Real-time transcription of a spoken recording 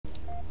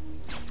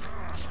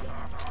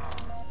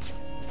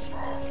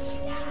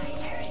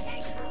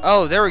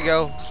Oh, there we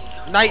go.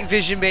 Night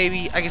vision,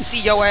 baby. I can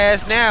see your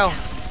ass now.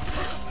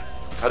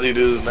 How do you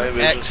do night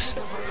vision? X.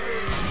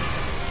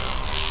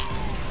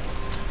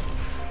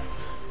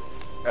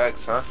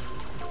 X, huh?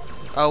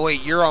 Oh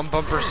wait, you're on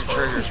bumpers and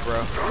triggers,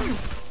 bro.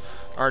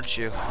 Aren't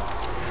you?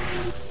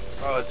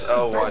 Oh, it's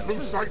L1.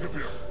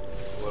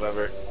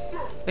 Whatever.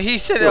 He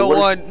said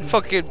L1,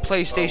 fucking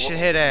PlayStation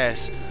head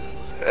ass.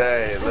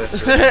 Hey,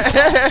 listen.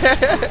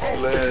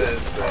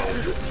 Listen.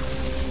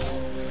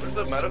 Where's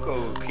the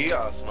medical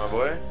kiosk, my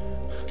boy?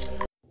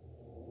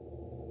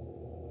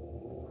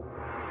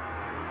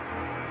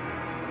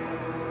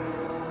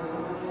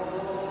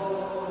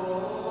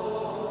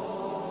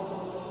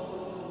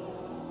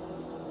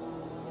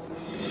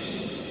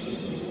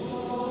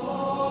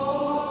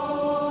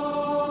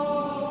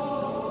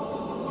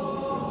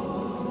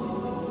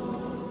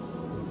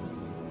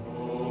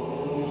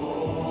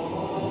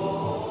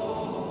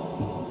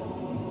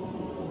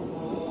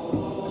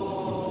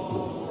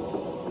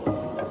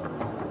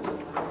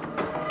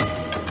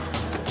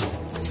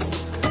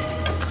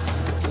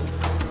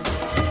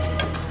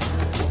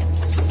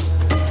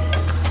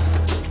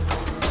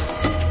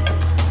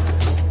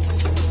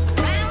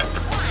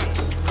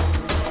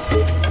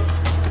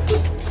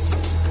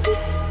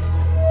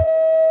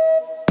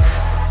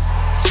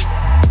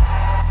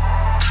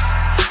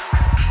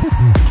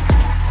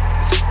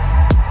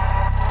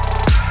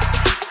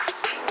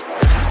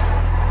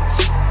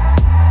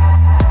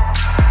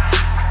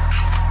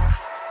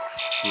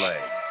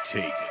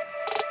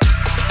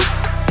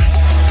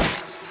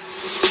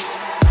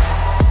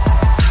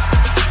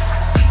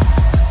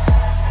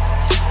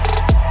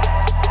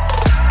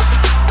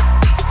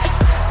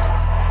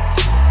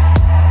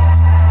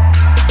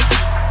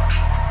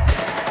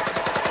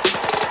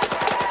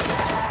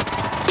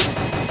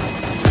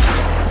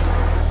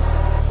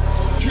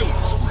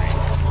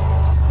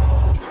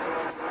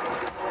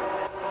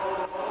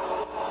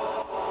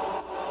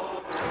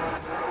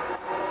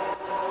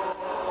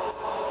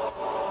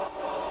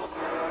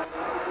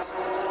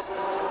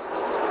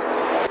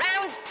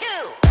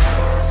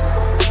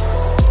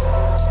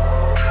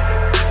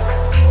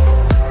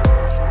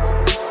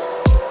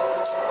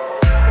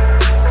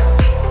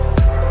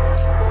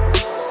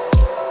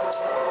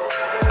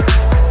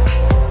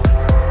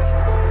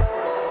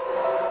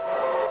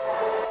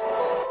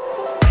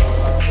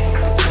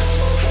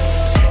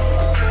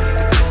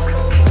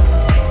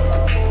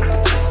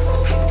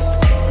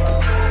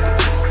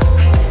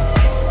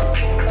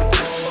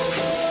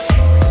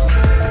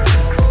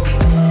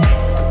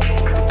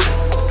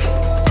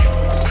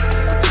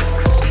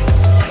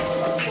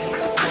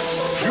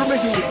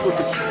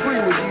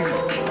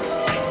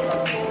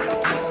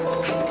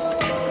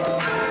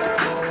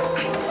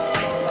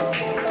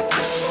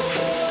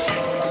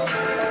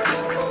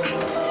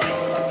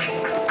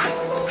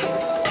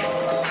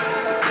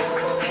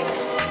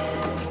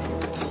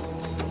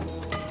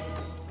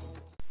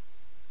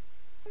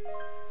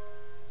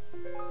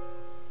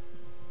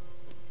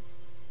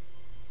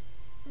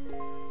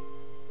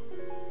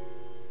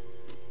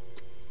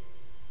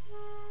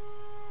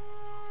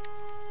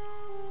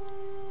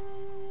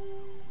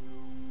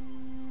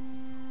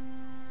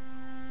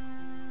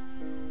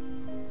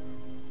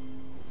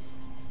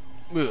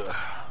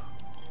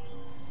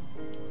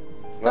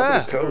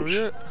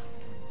 Coach.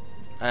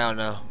 I don't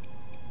know.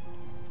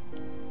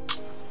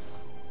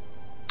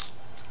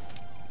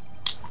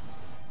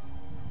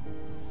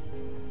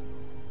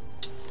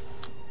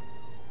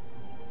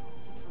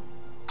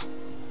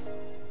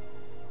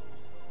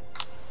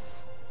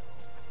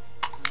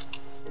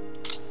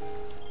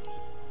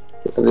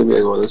 I think we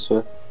go this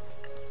way.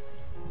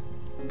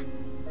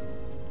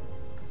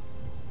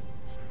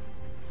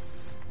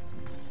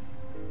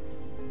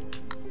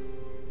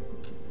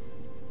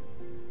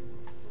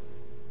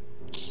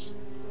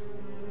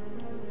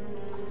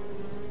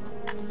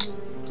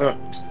 Huh.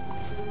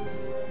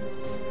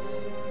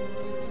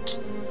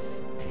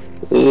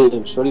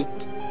 Hey, shorty.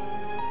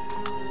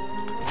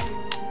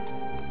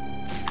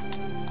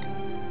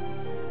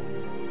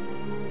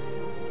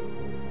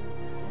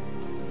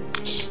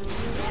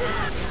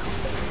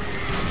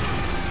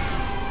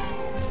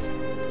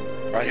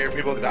 I hear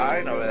people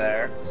dying over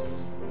there.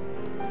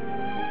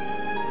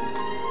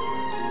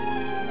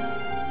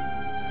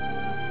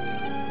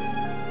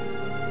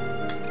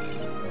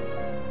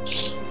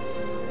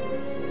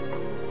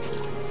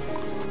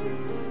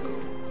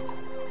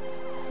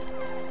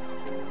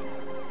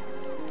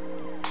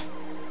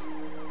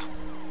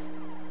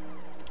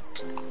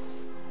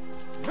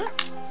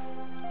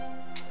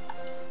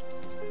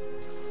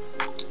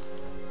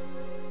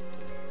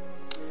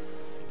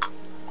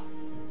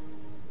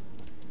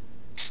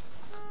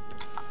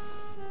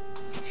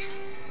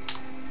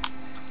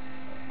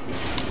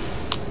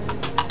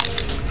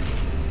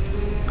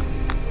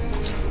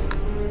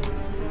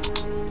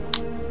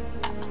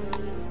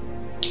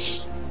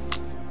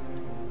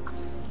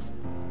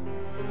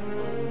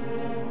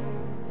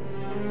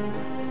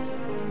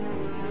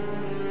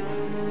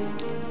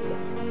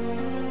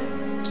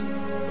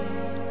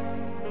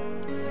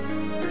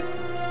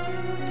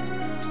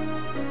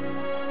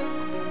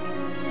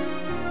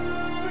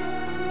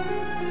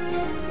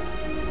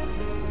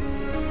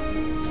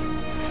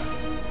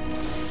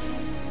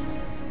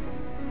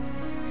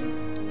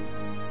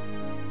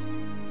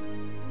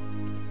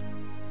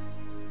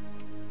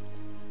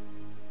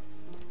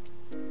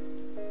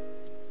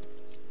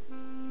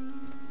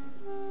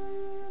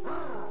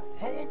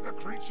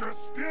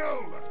 Just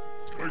still.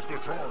 Place the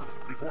charge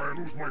before I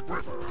lose my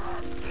grip.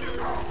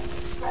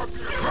 Start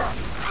the attack.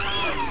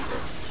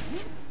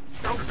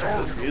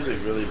 This music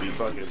really be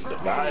fucking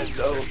divine,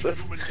 though.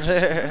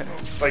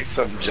 Like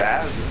some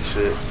jazz and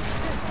shit.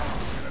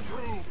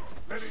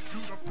 Let it do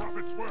the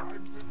prophet's work.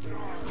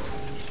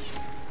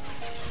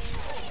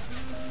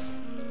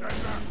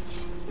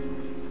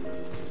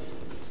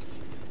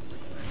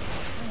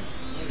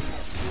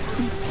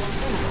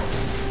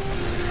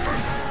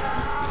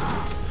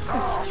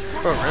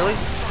 Bro, really?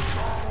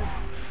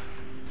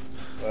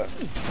 What?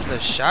 The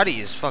shotty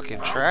is fucking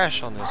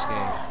trash on this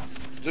game.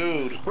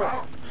 Dude.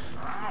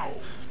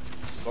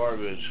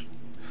 Garbage.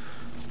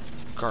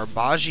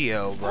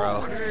 Garbaggio,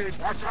 bro.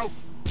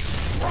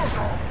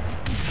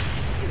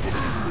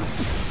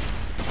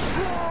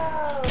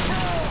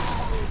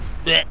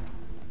 Blech.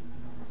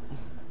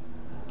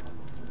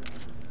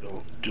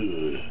 Don't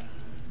do it.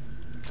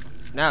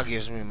 Now it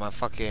gives me my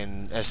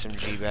fucking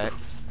SMG back.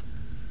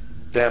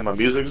 Damn, my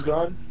music's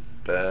gone?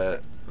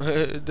 Bet.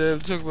 Damn,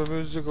 took my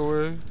music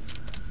away.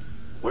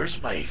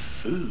 Where's my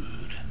food?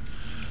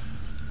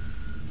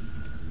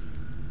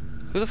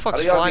 Who the fuck's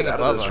How do y'all flying get out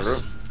above of this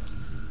us? room?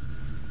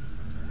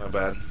 My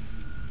bad.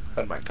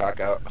 Had my cock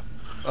out.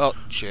 Oh,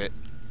 shit.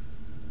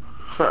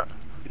 Huh.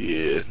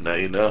 Yeah, now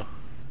you know.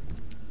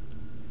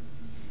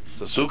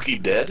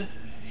 Sasuke dead?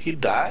 He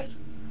died?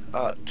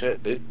 Oh,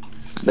 shit, dude.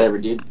 Never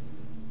did.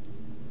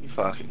 He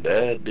fucking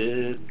dead,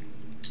 dude.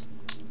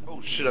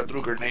 Oh shit, I threw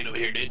a grenade over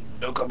here, dude.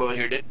 Don't come over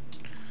here, dude.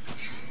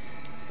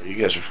 Oh, you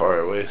guys are far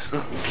away.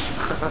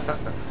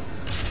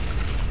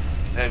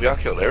 Damn, y'all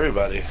killed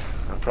everybody.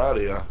 I'm proud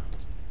of y'all.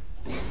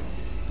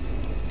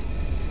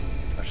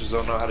 I just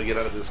don't know how to get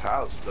out of this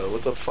house, though.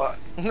 What the fuck?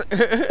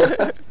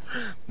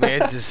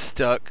 Man's just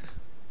stuck.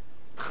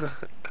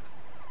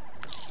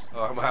 Oh,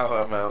 I'm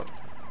out.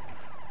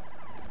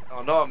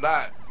 Oh, no, I'm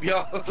not.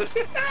 Yo.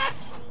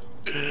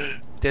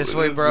 This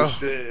What way, is bro. this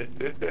shit?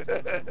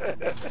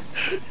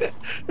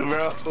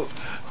 Bro,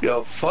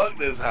 yo, fuck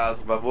this house,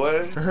 my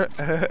boy.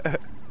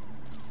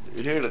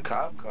 You hear the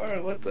cop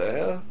car? What the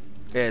hell?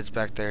 Yeah, it's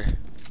back there.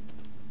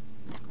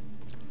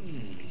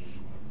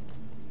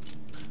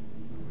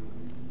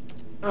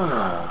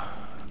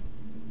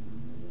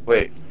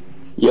 Wait.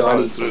 Yo, I I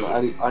was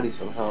need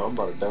some help. I'm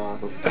about to die.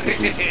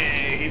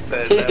 He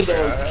said that, bro.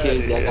 Those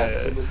kids, I got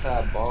Yeah.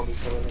 suicide bombers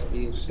coming at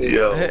me and shit.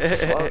 Yo,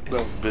 fuck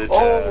them bitch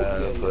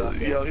Oh, ass.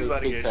 yeah, Yo, he's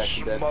about to big get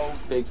faction death.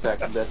 smoked. Big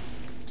faction death.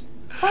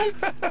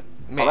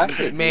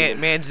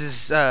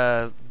 Man's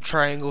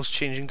triangles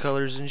changing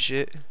colors and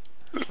shit.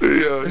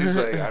 Yo, he's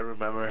like, I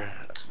remember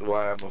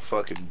why I'm a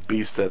fucking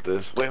beast at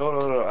this. Wait,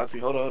 hold on. I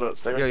think, hold on.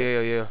 Stay right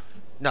there. Yo.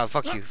 No,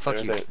 fuck you.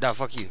 Right there. No,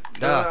 fuck you.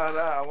 No, Nah.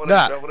 I wanna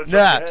Nah. jump your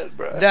head,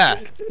 bro. Nah.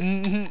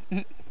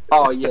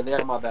 Oh yeah,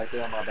 they're on my back.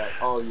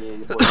 Oh yeah,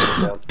 your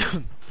boy's down.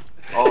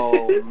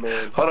 Oh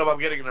man. Hold up, I'm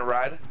getting in a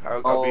ride.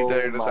 I'll be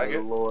there in a second.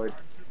 Oh my lord.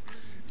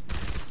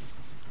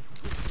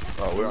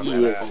 Oh, we're on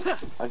that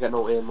ass. I got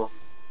no ammo.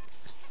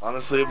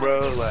 Honestly,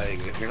 bro,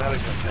 like, if you're not a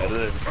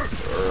competitive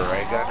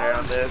rank gunner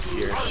on this,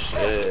 you're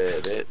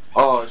shit.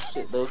 Oh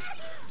shit, dude.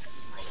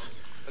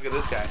 Look at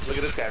this guy. Look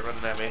at this guy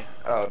running at me.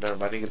 Oh, never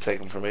mind. You can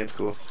take him from main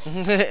school.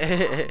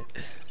 The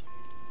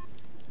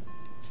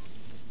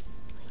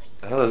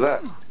hell is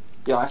that?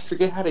 Yo, I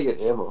forget how to get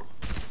ammo. What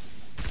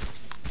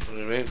do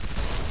you mean?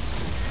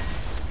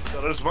 Yo,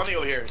 there's money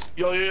over here.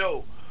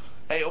 Yo.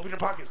 Hey, open your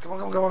pockets. Come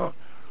on. Open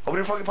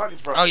your fucking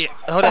pockets, bro. Oh yeah,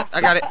 hold it.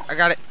 I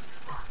got it.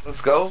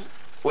 Let's go.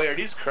 Wait, are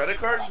these credit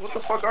cards? What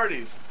the fuck are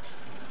these?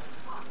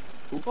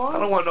 Coupons? I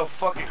don't want no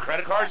fucking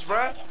credit cards,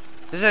 bruh.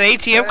 Is it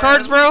ATM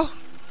cards, bro?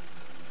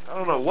 I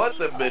don't know what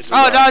them bitches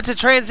Oh are. no, it's a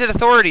transit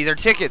authority. They're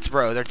tickets,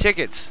 bro. They're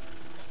tickets.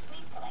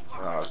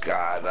 Oh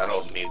god, I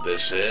don't need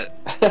this shit.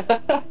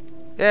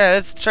 Yeah,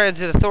 that's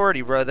transit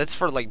authority, bro. That's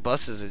for like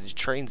buses and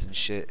trains and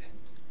shit.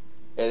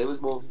 Yeah, there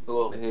was more people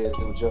over here.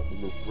 They were jumping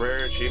me.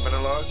 Rare achievement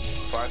log.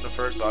 Find the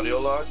first audio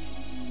log.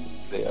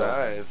 They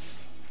are. Nice.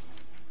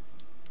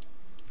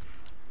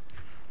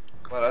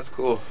 Wow, that's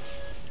cool.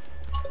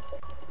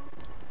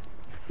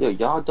 Yo,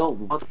 y'all don't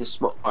want to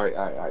smoke. Alright,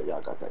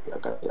 y'all got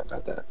that. Got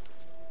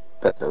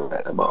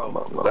that. I'm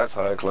on. That's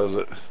how I close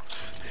it.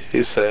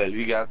 He said,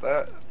 you got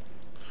that?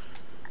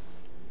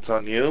 It's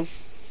on you.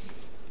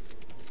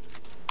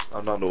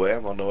 I'm on the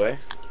way.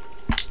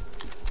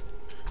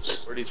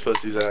 Where these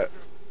pussies at?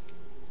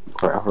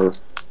 Crap, her.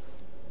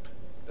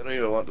 They don't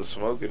even want to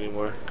smoke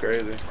anymore.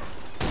 Crazy.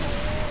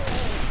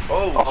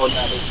 Oh, Oh, no, they want all the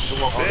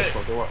shit.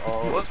 smoke. They want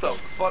all What the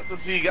fuck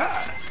does he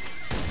got?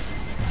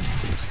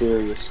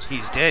 Mysterious.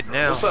 He's dead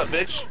now. What's up,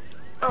 bitch?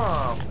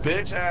 Oh,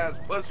 bitch ass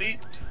pussy.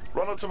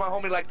 Run up to my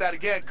homie like that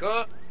again,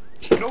 cuh.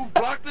 You know who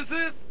block this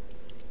is?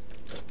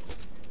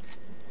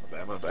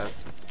 My bad.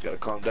 You gotta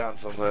calm down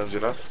sometimes, you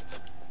know?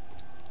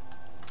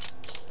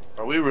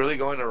 Are we really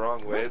going the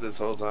wrong way this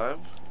whole time?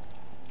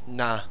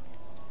 Nah.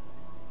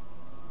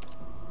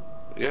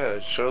 Yeah,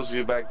 it shows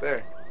you back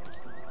there.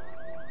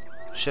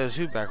 Shows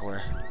who back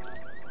where?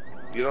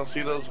 You don't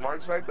see those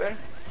marks back there?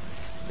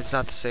 It's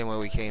not the same way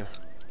we came.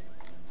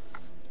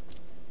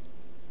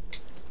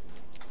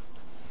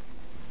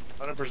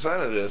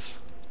 100% it is.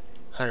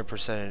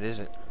 100% it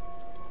isn't.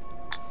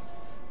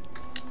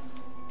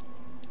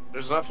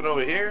 There's nothing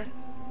over here.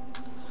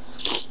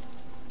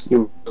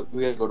 We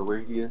gotta go to where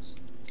he is.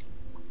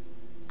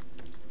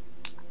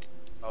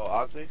 Oh,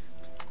 Ozzy?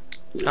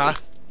 Huh?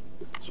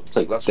 It's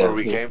like That's where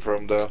we came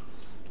from, though.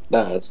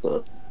 Nah, it's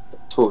not.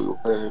 That's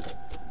where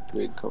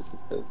we come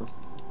from.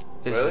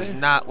 This is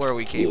not where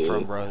we came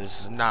from, bro.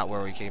 This is not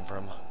where we came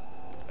from.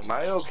 Am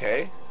I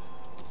okay?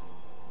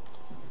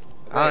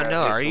 I don't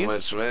know, are you? Too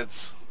much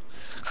mints.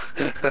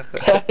 I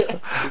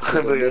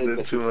think I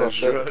did too much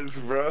drugs,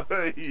 bro.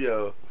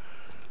 Yo.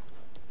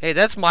 Hey,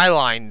 that's my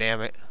line,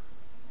 damn it.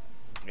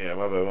 Yeah,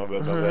 my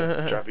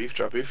bad. Drop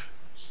beef.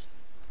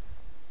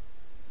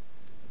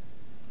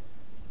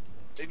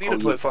 They need to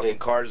put fucking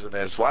cars in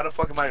this. Why the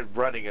fuck am I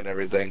running and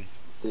everything?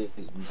 This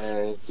is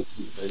mad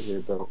right here,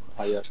 bro.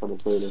 How y'all trying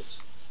to play this?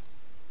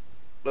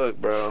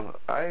 Look, bro,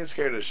 I ain't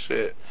scared of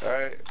shit,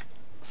 alright?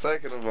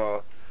 Second of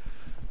all,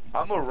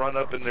 I'm gonna run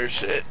up in their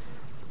shit.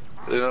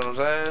 You know what I'm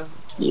saying?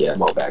 Yeah,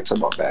 I'm on backs. I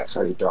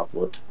already dropped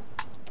one.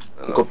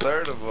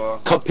 Third of all,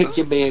 come pick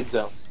your mans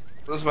up.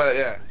 This man,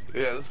 yeah,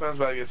 this man's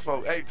about to get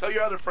smoked. Hey, tell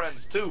your other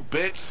friends too,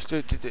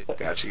 bitch.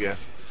 Got you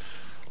guys.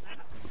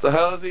 What the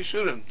hell is he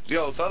shooting?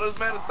 Yo, tell this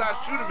man to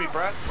stop shooting me,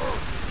 bruh.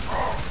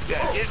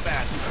 Yeah, get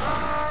mad.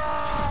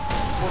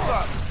 What's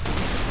up?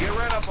 Get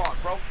ran up on,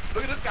 bro.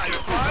 Look at this guy,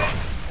 you're flying.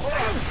 Hold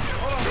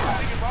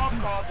on, taking bomb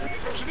calls.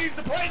 She needs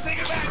to play, take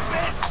it back,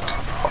 bitch.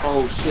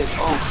 Oh shit.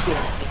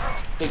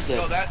 Big dead.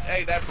 Yo,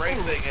 that brain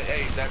thing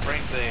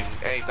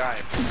ain't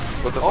dying.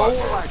 What the fuck?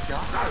 Oh my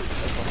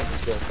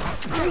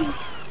god.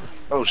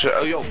 Oh shit,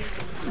 oh yo,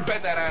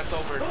 bend that ass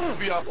over.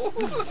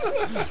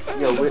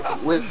 Yo,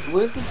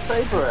 where's the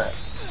paper at?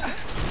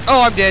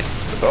 Oh, I'm dead.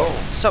 Oh.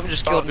 Something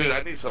just killed me.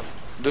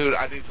 Dude,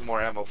 I need some more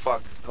ammo.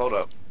 Fuck, hold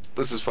up.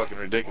 This is fucking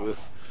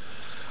ridiculous.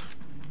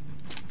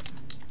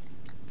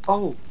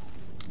 Oh,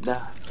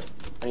 nah.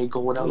 I ain't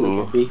going out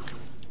with the beef.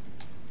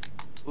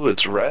 Ooh,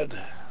 it's red.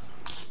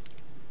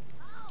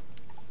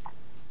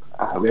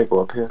 We gotta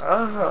go up here.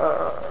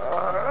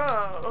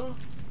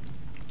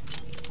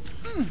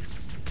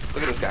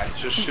 Look at this guy,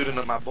 just shooting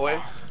at my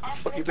boy. What the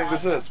fuck you think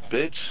this is,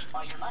 bitch?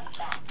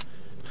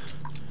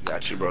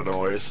 Got you, bro, no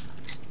worries.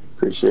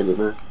 Appreciate it,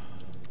 man.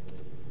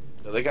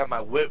 Yo, they got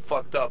my whip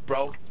fucked up,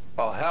 bro.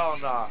 Oh, hell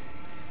nah.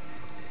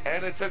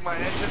 And they took my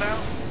engine out?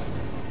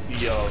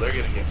 Yo, they're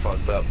gonna get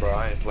fucked up, bro.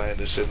 I ain't playing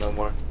this shit no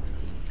more.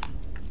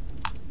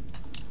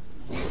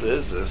 What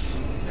is this?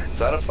 Is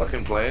that a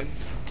fucking plane?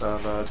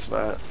 No, it's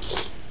not.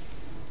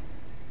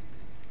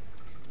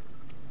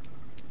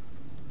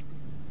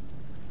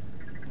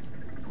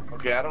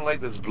 Okay, I don't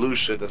like this blue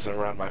shit that's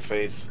around my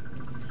face.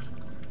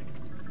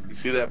 You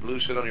see that blue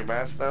shit on your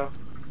mask now?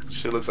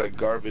 Shit looks like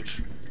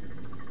garbage.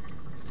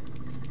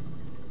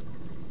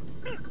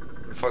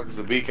 The fuck is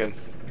the beacon?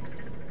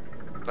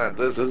 Not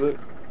this, is it?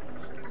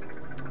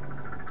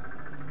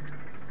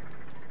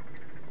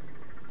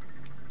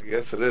 I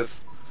guess it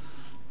is.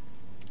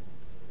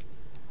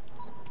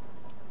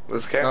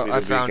 This can't be the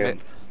beacon. I found it.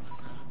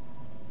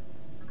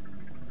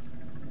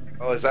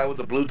 Oh, is that what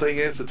the blue thing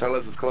is to tell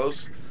us it's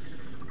close?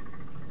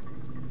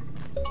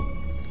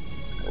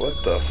 What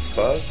the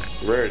fuck?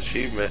 Rare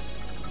achievement.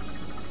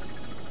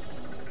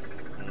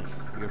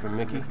 You're from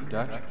Mickey,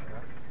 Dutch?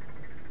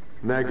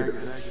 Negative.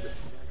 We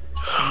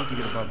need to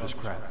get above this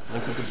crap.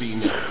 Link with the B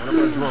now. One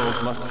of our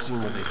drones must have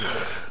seen what they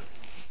did.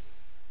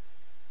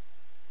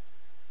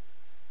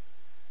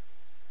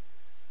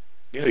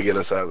 You need to get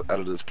us out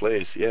of this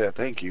place. Yeah,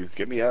 thank you.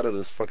 Get me out of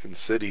this fucking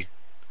city.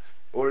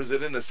 Or is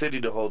it in the city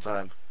the whole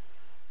time?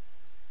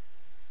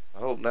 I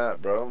hope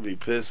not, bro. I'm gonna be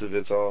pissed if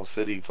it's all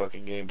city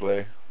fucking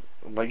gameplay.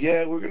 I'm like,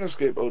 yeah, we're gonna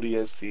skip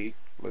ODST.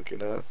 Look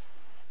at us.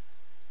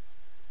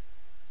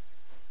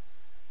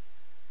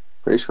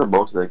 Pretty sure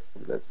most of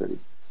that city.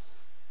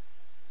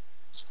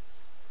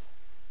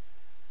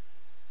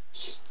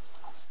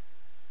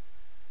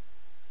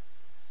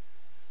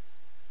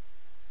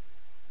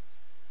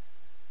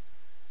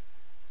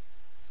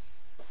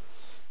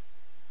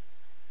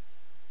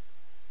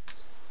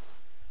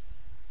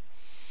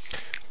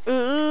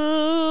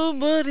 Ooh,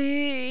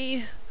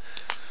 buddy.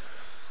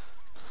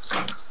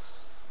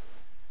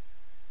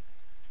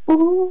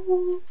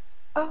 Ooh,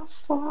 I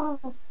fall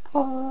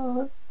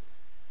apart.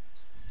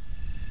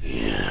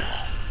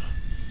 Yeah.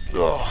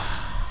 Oh.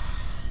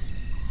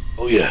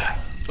 Oh yeah.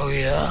 Oh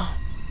yeah.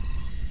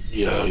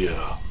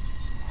 Yeah.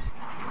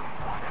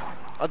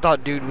 I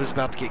thought dude was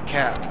about to get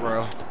capped,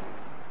 bro.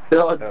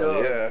 No.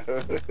 Yeah.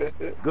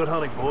 Good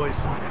hunting, boys.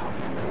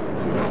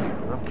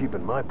 I'm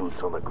keeping my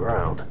boots on the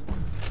ground.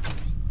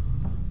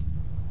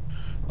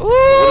 Ooh,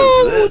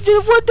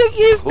 what the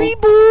gives me,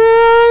 boy?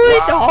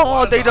 Wow,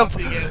 Oh, they done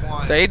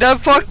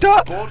fucked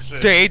up.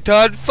 They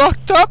done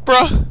fucked up,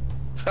 bro.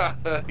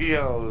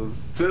 Yo,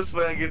 this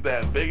man get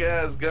that big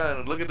ass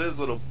gun. Look at this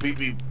little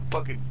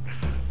fucking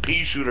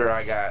pea shooter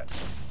I got.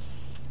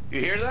 You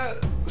hear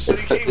that?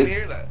 Shit, you can't even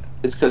hear that.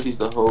 It's because he's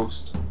the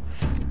host.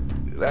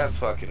 That's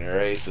fucking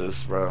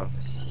racist, bro.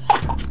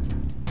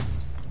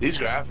 These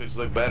graphics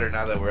look better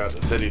now that we're out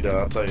the city, though.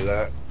 I'll tell you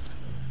that.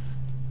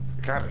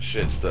 Kind of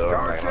shit still.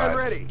 Charge gun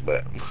ready.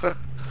 But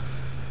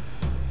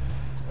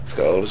let's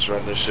go. Let's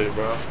run this shit,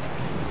 bro.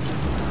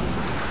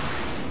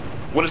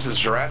 What is this,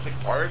 Jurassic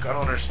Park? I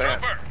don't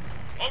understand. Trooper,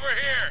 over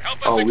here.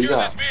 Help us secure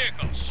this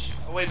vehicle.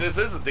 Oh, wait, this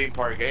is a theme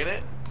park, ain't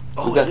it?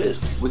 Oh, we got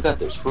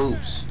the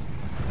troops.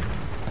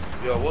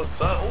 Yo, what's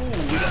up? Ooh,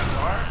 we got a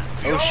car.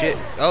 Oh shit.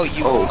 Oh,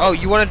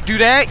 you want to do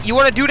that? You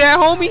want to do that,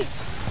 homie?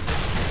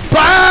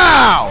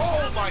 Bow!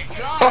 Oh my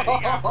god, he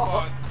got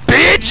fun.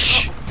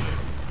 Bitch!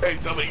 Hey,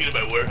 tell me to get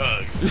my war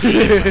hug.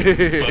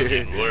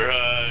 Fucking war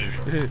hug.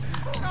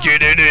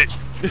 Get in it.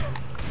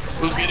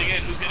 Who's getting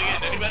in? Who's getting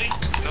in? Anybody?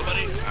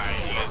 Nobody? Alright,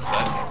 you guys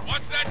set.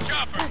 Watch that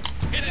chopper.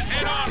 Hit it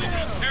head on and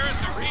just tear it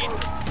to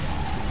pieces.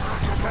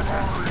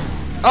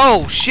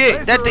 Oh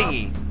shit, that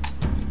thingy.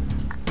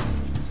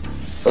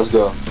 Let's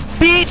go.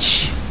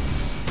 Bitch!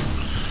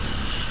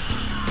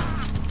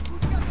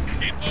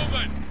 Keep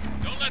moving.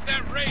 Don't let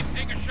that wraith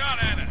take a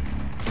shot at us.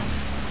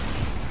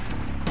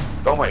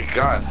 Oh my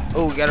god.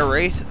 Oh, we got a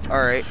wraith?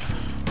 Alright.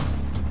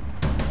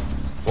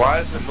 Why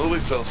is it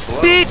moving so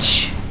slow?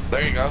 Bitch!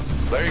 There you go.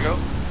 There you go.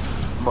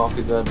 I'm off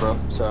the gun, bro.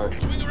 Sorry.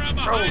 Swing around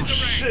behind the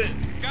shit. wraith.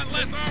 It's got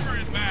less armor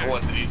in back.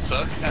 What, did he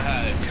suck?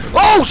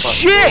 Oh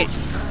shit!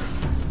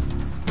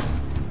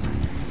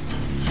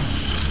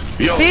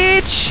 Yo,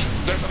 Bitch!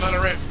 there's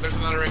another rig. There's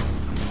another rig.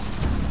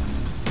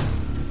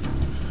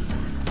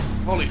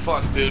 Holy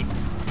fuck, dude.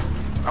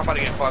 I'm about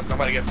to get fucked. I'm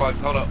about to get fucked.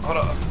 Hold up. Hold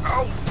up.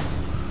 Oh!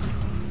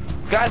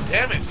 God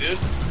damn it, dude.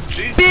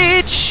 Jesus.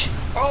 Bitch!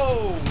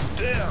 Oh,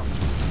 damn.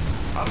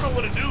 I don't know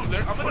what to do.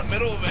 I'm in the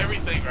middle of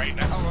everything right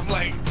now. I'm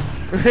like,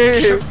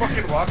 just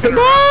fucking walking around.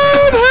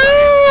 Mom,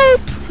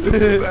 help! What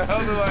the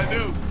hell do I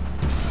do?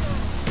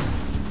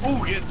 Ooh,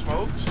 get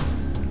smoked.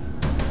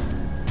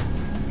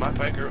 My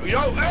pecker.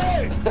 Yo,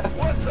 hey!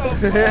 What the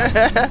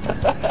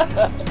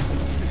fuck?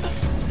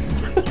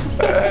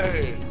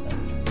 Hey!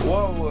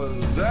 What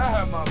was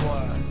that, my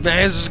boy?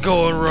 Man's is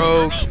going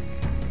rogue.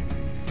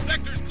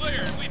 Sector's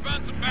clear and we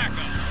found some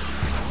backup.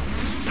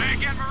 Say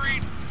again,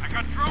 Marine. I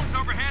got drones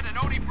overhead and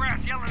Oni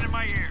brass yelling in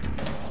my ear.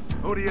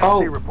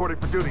 ODLT reporting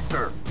for duty,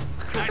 sir.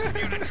 Nice of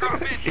you to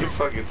drop in. You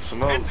fucking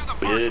smoked, Head to the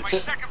park, my bitch.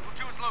 second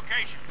platoon's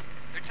location.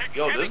 They're taking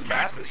Yo, heavy this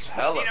map casualties. is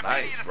hella Need immediate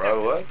nice, bro.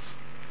 assistance.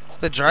 What?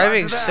 The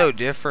driving's Roger that. so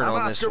different I'm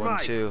on this Oscar one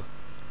Mike. too.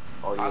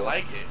 Oh, yeah. I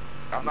like it.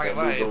 I'm not gonna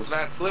lie, it's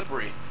not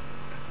slippery.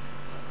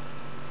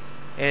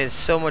 And it's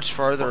so much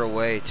farther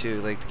away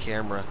too, like the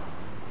camera.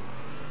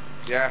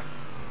 Yeah.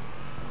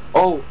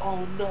 Oh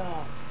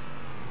no.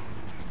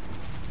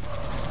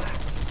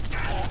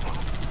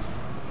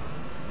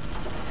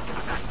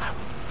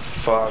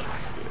 Fuck.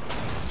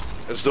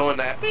 It's doing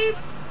that. Beep,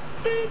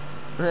 beep.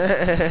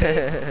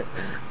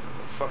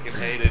 Fucking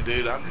hate it,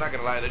 dude. I'm not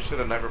gonna lie, they should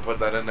have never put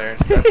that in there.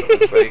 That's a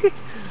mistake.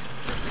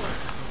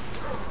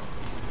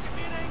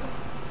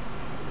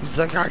 He's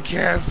like, I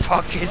can't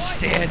fucking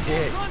stand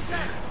it.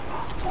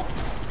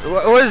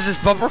 What is this,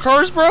 bumper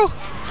cars, bro?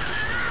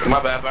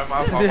 My bad, my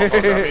fault.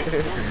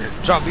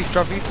 Drop beef,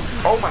 drop beef.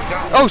 Oh my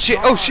god. Oh shit,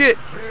 oh shit.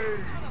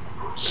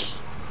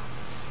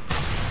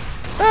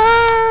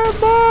 Ah,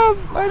 Mom,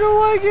 I don't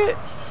like it.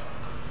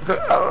 I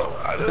don't know.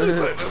 I didn't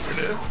say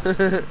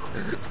nothing.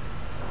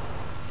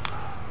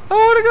 I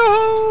want to go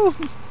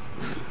home.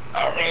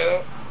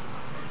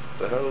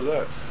 The hell was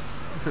that?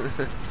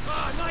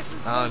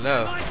 I don't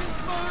know.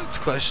 It's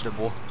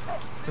questionable.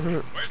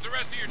 Where's the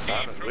rest of your team,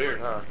 Sounded trooper? weird,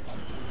 huh?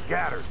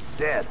 Scattered.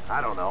 Dead.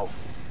 I don't know.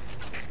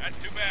 That's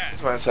too bad.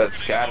 This man said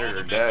scattered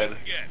or dead.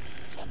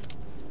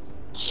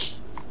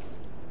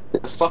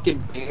 The fucking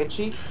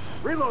banshee?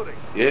 Reloading.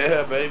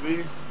 Yeah,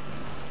 baby.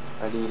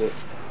 I need it.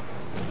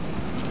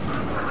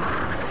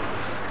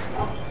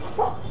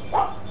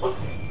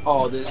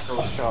 Oh, there's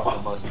no shot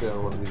I must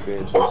steal one of these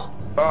banshees. Oh,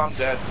 I'm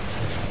dead.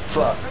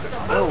 Fuck.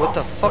 Oh, what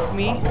the fuck,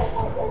 me?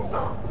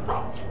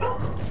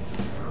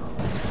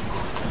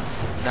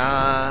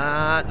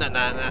 Nah, nah,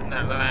 nah, nah,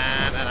 nah,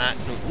 nah, nah, nah.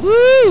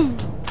 Woo!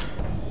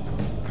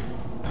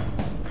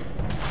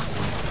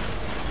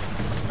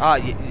 Ah,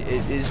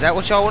 is that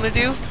what y'all want to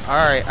do?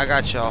 Alright, I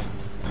got y'all.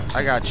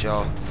 I got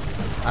y'all.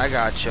 I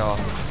got y'all.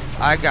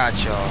 I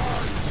got y'all.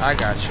 I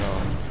got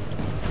y'all.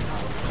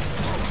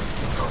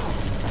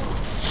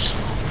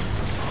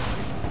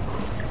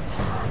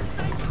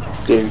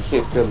 Damn, you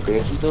can't steal the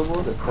banshees no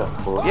more? That's kind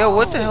of cool. Yo,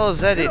 what the hell is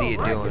that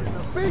idiot doing? The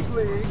big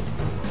leagues.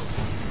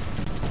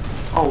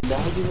 Oh,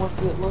 now you want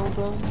to get low,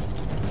 bro?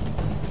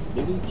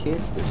 Maybe you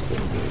can't steal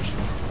the banshees.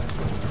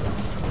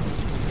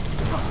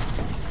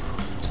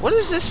 What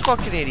is this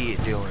fucking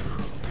idiot doing?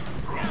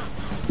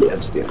 Yeah,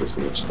 I'm stealing this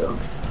bitch, though.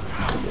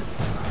 Come here.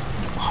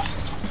 Oh, you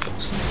fucking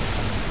close.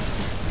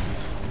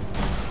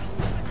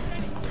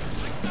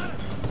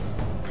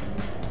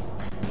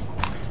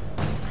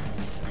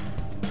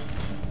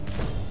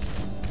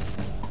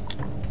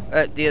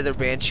 The other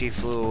banshee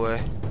flew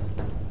away.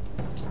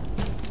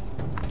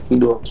 You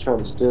know I was trying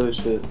to steal his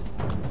shit.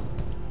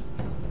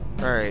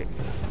 Alright.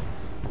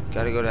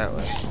 Gotta go that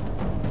way.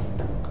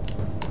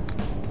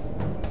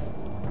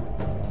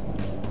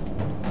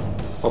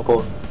 Up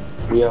on.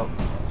 We out.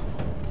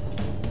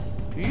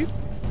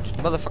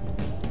 Motherfucker.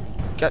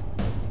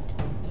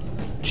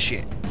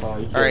 Shit. Oh,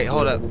 Alright,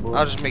 hold up.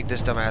 I'll just make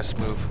this dumbass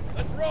move.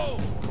 Let's roll.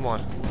 Come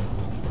on.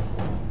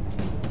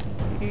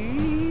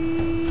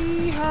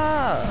 Yeehaw.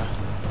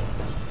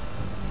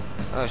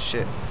 Oh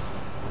shit.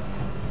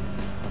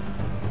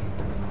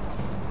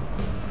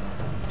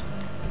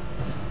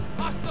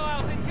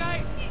 Hostiles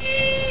engaged.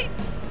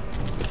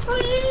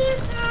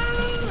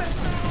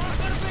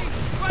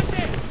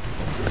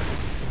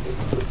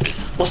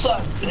 What's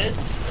up,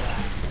 Vince?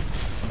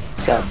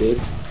 What's up,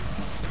 dude?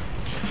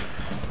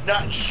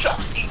 Not just shot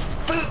these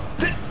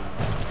food.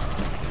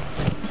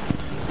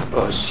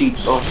 Oh, sheep.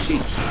 Oh,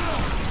 sheep.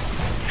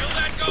 Kill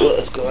that goat.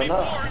 What's going on?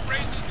 Before it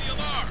raises the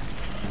alarm.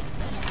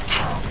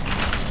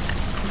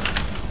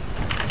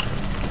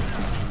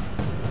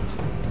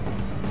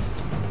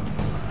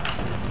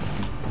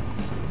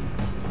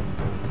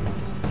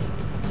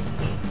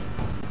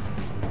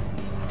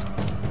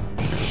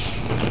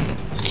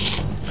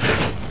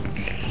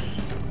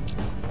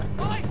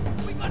 Boy,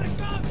 we gotta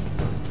go.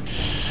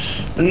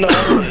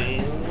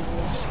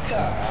 Nice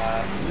guy.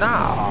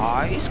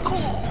 Nice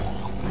call.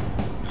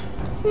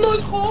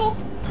 Nice call.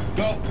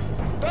 Go.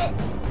 Go.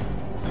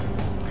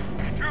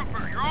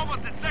 Trooper, you're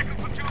almost at 2nd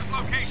Platoon's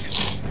location.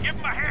 Give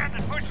them a hand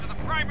and push to the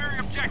primary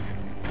objective.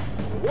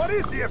 What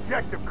is the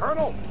objective,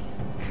 Colonel?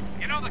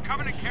 You know the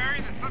Covenant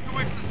carrier that slipped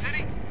away from the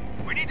city?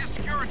 We need to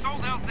secure its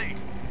old LZ.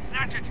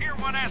 Snatch a Tier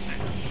 1 asset.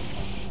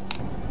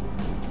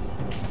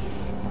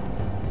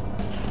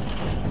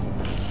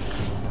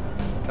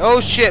 Oh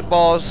shit,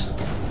 balls.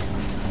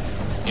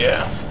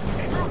 Yeah.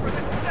 Hey, Trooper,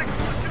 this is 2nd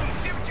Platoon.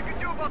 See what you can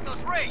do about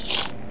those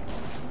raids.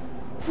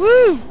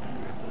 Woo!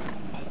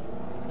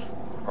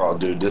 Oh,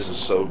 dude, this is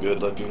so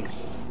good looking.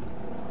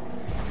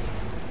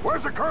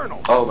 Where's the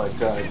Colonel? Oh my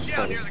god, I Get just down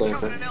found a near the sniper.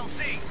 Covenant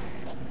LZ.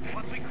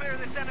 Once we clear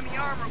this enemy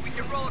armor, we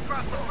can roll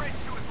across the bridge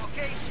to his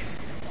location.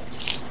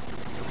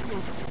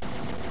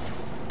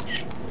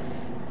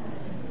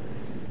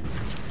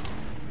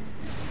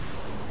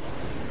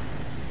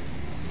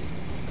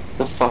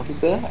 The fuck is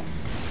that?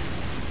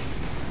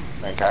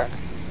 Bangkok.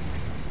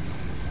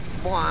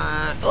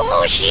 What?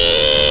 Oh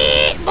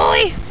shit,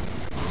 boy!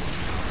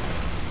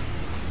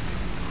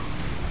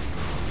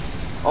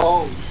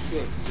 Oh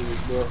shit, dude.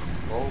 Bro.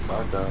 Oh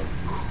my god.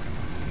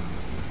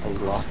 I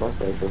just lost my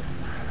sniper.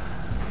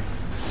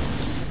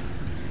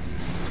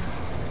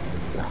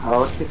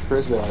 How I kick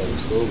KarizMa out of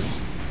this goes?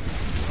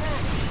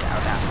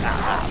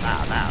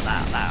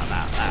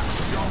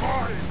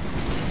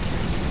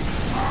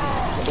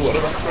 What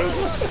about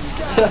Frozen?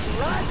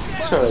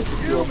 Trying to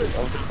keep you up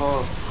off the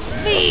call.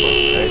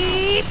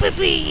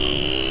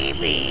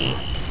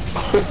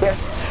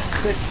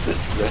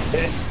 This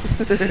man.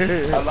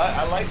 I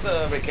like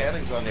the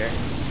mechanics on here.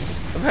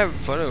 I'm having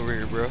fun over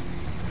here, bro.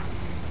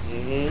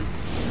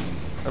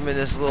 I'm in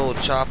this little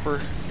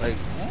chopper, like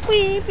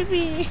wee wee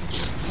wee.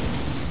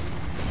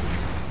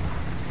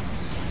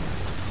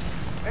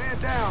 Man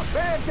down,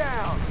 man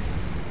down.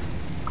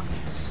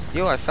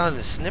 Yo, I found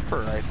a sniper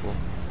rifle.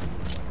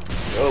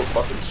 Yo,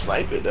 fucking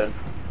snipe it then.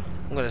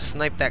 I'm gonna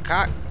snipe that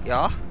cock,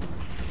 y'all.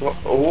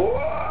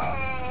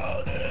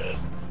 Whoa, dude.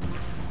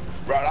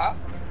 Right up.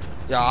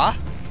 Yeah.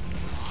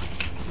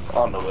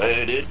 On the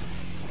way, dude.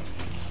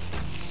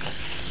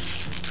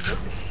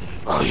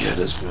 Oh yeah,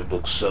 this food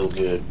looks so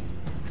good.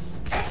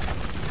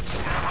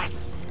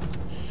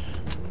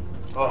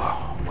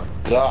 Oh my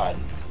god.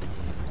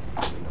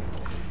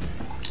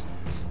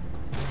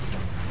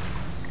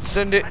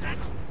 Send it.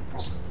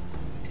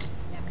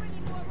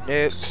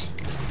 Nope.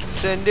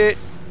 Send it.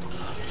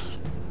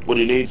 What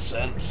do you need,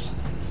 sense?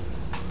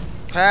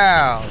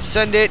 Pow.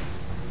 Send it.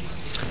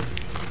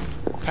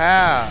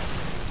 Pow.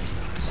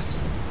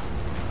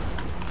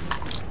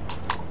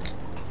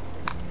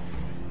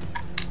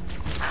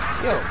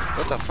 Yo,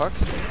 what the fuck?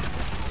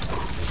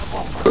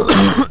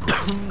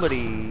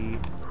 Buddy.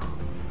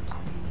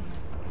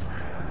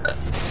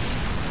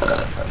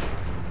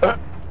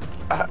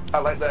 I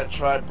like that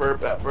tried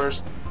burp at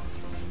first.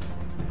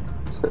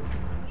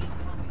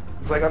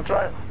 It's like I'm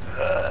trying.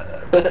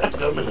 I'm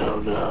coming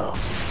out now.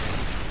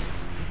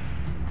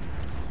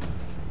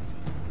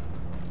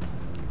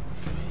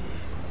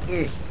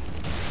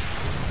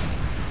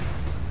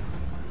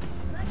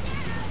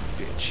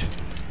 Bitch.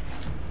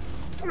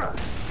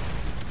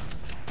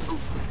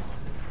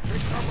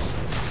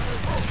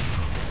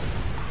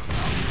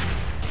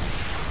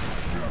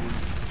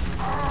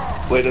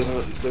 Wait,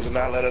 does it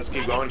not let us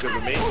keep going because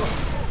of me?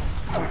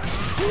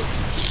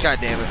 God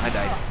damn it, I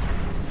died.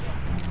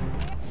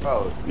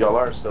 Oh, y'all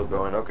are still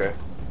going, okay.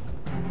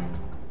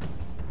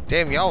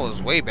 Damn, y'all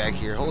was way back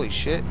here. Holy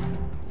shit.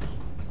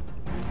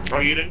 Oh,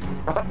 you didn't?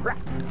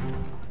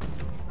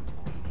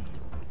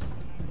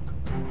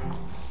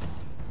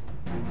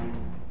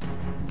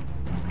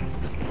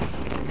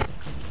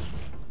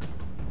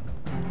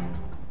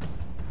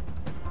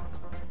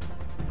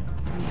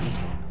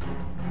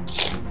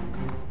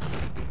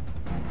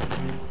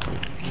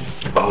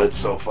 Oh, it's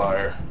so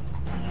fire.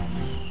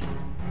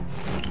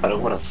 I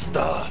don't want to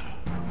stop.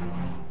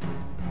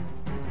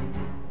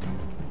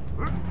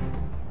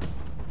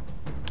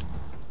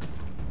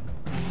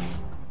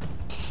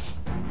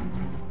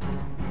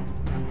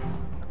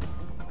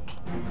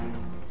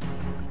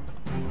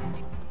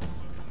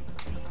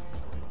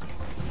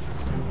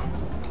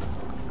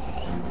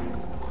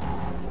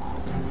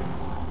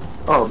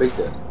 Oh, big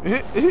dead.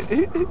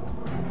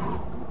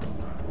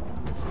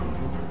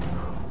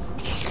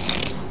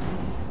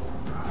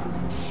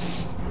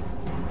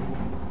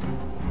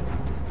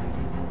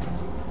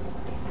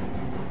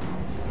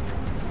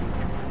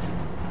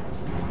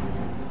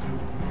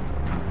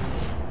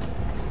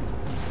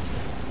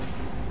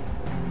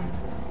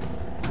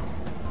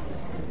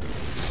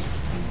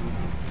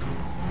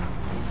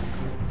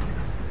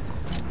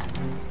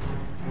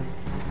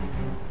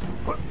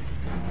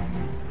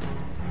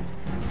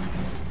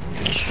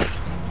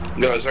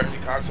 Yo, is there any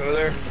cops over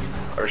there?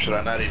 Or should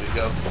I not even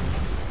go?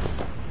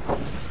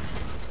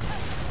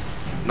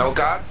 No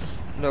cops?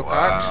 No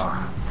cops?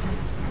 Wow.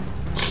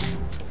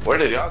 Where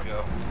did y'all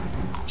go?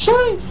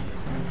 Sheesh.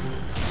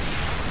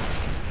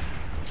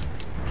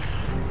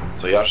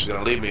 So y'all just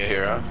gonna leave me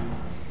here, huh?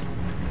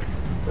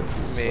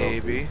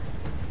 Maybe.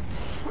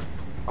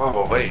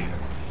 Oh, wait.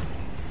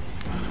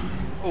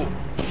 Oh.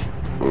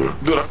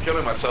 Dude, I'm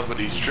killing myself with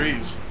these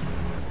trees.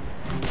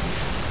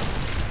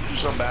 These are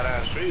some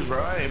badass trees, bro.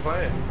 I ain't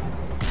playing.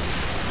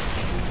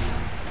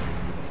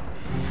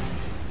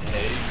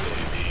 Hey,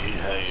 baby.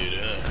 How you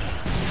doing?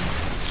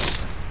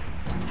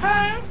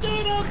 Hi, I'm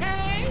doing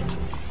okay.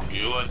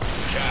 You want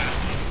some cat?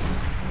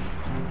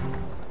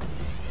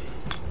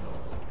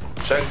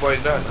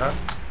 Checkpoint done, huh?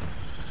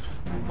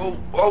 Oh,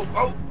 oh,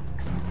 oh!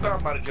 No, I'm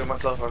about to kill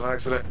myself on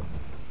accident.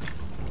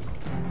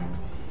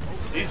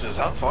 Jesus,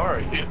 how far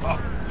are you? Oh.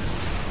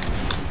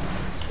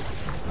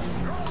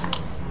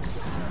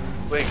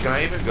 Wait, can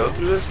I even go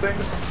through this thing?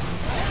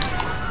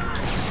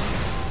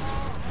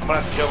 I'm gonna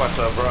have to kill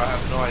myself, bro. I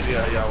have no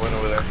idea how y'all went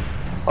over there.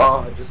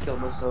 Oh, I just killed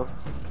myself.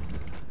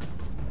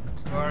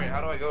 Alright,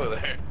 how do I go over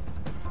there?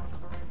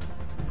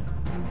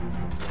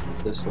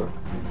 This way.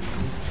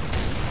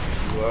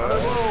 What?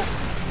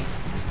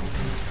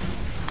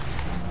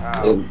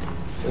 Ow. And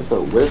that's a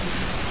whip.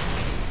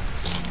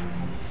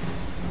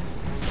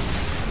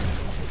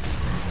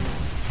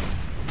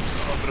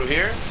 Oh, through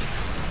here?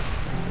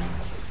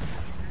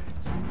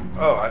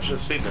 Oh, I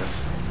just seen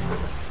this.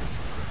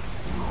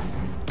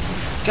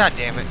 God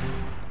damn it.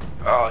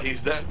 Oh,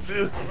 he's dead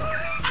too.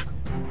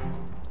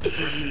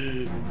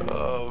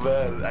 Oh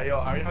man, yo,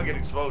 are y'all getting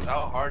exposed?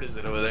 How hard is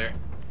it over there?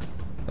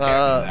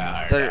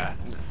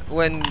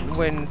 When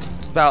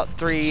about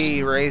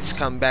 3 raids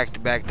come back to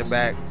back to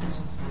back.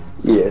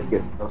 Yeah, it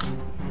gets tough.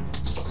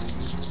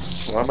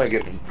 Well, I might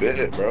get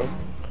bit, bro.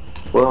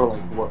 Well,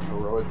 like what,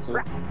 heroic too?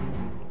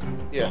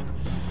 Yeah.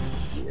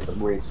 Yeah, the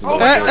raids. Oh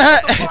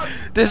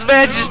This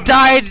man just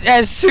died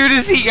as soon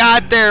as he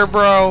got there,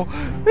 bro.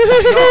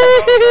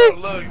 No,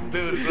 look,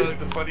 dude, look,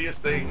 the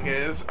funniest thing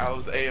is, I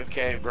was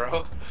AFK,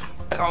 bro.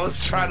 I was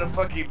trying to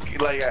fucking,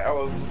 like, I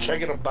was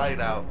checking a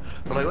bite out.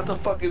 I'm like, what the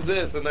fuck is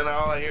this? And then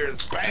all I hear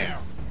is, BAM!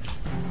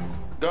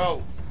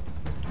 Go!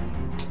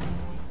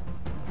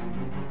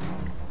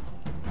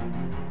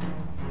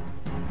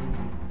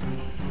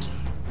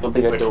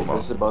 Something I don't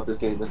miss about this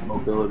game is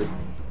mobility.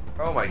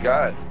 Oh my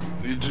god.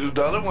 The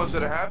other ones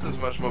that have this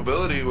much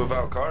mobility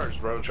without cars,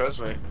 bro, trust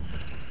me.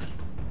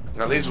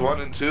 At least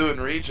 1 and 2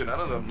 in Reach, and none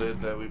of them did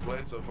that we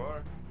played so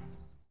far.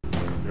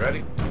 You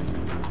ready?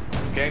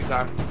 Game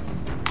time.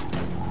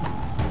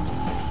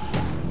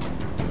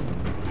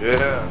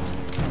 Yeah.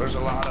 There's a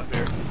lot up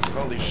here.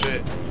 Holy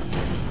shit.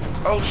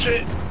 Oh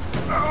shit!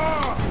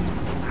 Oh!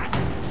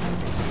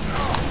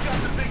 Oh, who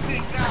got the big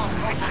dick now?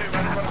 Oh shit,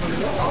 right in front of us.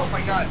 Oh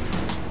my god.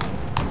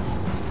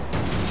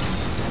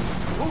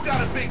 Who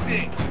got a big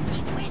dick?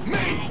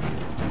 Me!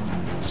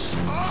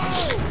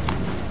 Oh!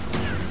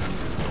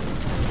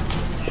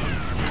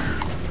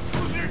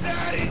 Who's your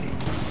daddy?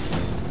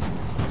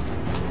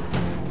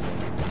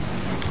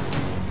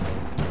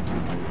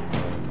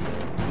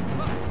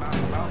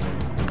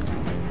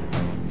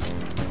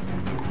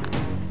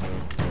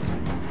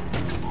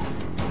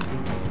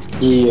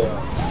 Yeah.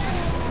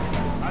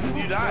 How did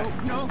you die?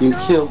 You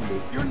killed me.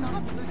 You're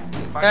not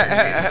listening.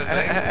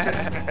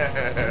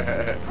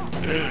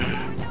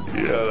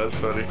 Yeah, that's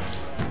funny.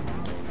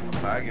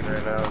 I'm lagging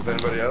right now. Is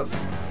anybody else?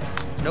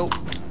 Nope.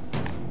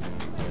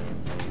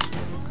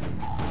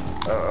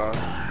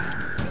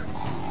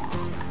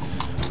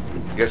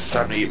 Guess it's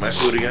time to eat my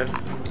food again.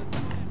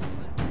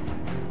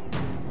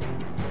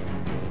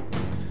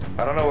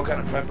 I don't know what kind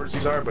of peppers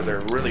these are, but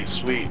they're really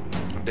sweet.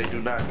 They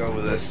do not go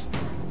with this.